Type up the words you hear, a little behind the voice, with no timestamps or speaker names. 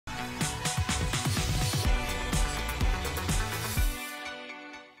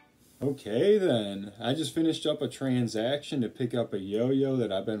Okay then, I just finished up a transaction to pick up a yo-yo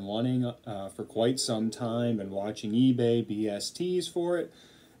that I've been wanting for quite some time and watching eBay BSTs for it.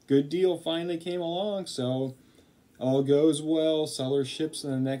 Good deal finally came along, so all goes well. Seller ships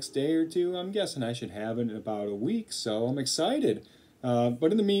in the next day or two. I'm guessing I should have it in about a week, so I'm excited.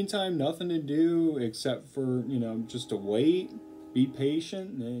 But in the meantime, nothing to do except for, just to wait. Be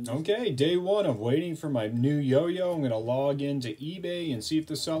patient. And okay, day one of waiting for my new yo-yo. I'm going to log into eBay and see if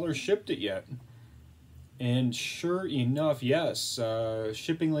the seller shipped it yet. And sure enough, yes,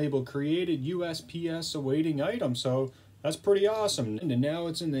 shipping label created, USPS awaiting item. So that's pretty awesome. And now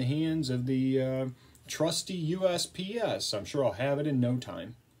it's in the hands of the trusty USPS. I'm sure I'll have it in no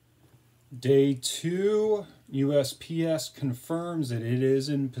time. Day two, USPS confirms that it is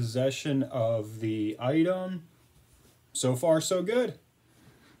in possession of the item. So far, so good.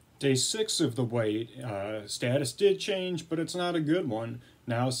 Day 6 of the wait, status did change, but it's not a good one.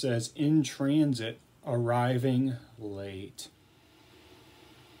 Now says in transit, arriving late.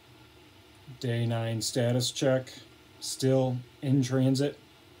 Day 9 status check, still in transit,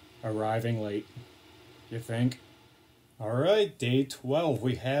 arriving late. You think? Alright, day 12,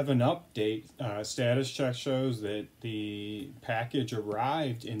 we have an update. Status check shows that the package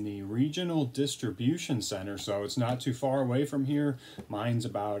arrived in the regional distribution center, so it's not too far away from here. Mine's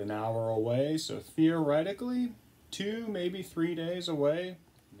about an hour away, so theoretically 2, maybe 3 days away.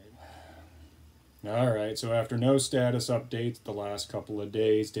 Alright, so after no status updates the last couple of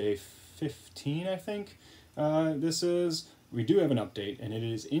days, day 15 I think this is, we do have an update, and it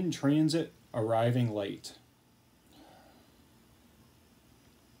is in transit, arriving late.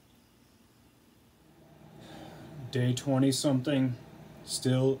 Day 20 something,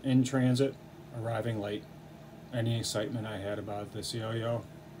 still in transit, arriving late. Any excitement I had about this yo-yo?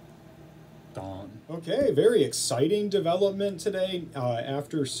 Gone. Okay, very exciting development today.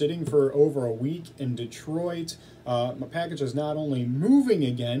 After sitting for over a week in Detroit, my package is not only moving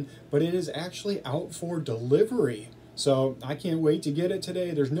again, but it is actually out for delivery. So I can't wait to get it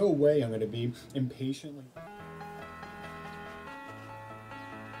today. There's no way I'm going to be impatiently...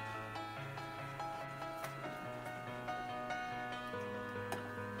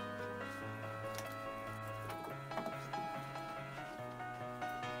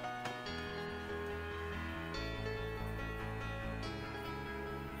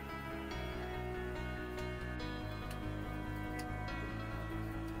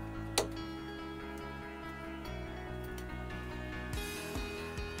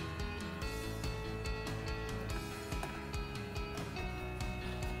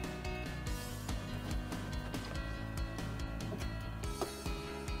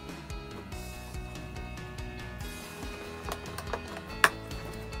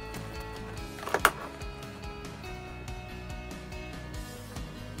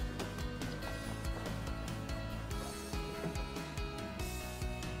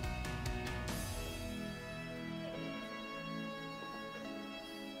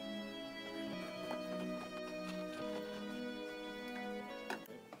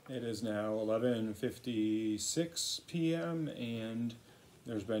 It is now 11:56 p.m. and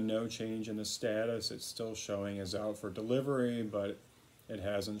there's been no change in the status. It's still showing as out for delivery, but it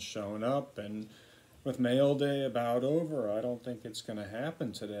hasn't shown up. And with mail day about over, I don't think it's going to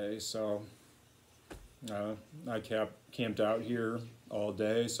happen today. So I camped out here all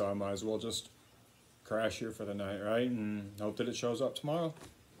day, so I might as well just crash here for the night, right? And hope that it shows up tomorrow.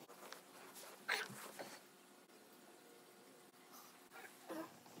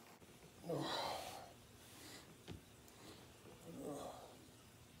 Oh.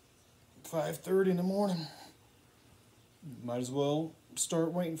 5:30 in the morning. Might as well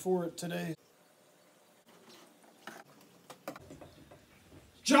start waiting for it today.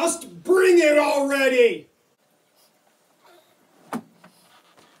 Just bring it already!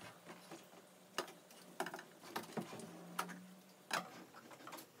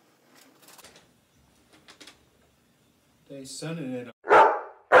 They sent it in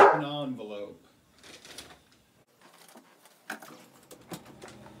an envelope.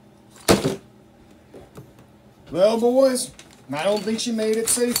 Well, boys, I don't think she made it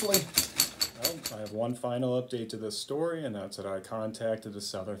safely. Well, I have one final update to this story, and that's that I contacted the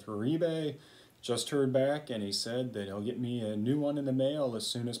seller through eBay. Just heard back, and he said that he'll get me a new one in the mail as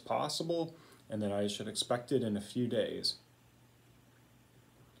soon as possible, and that I should expect it in a few days.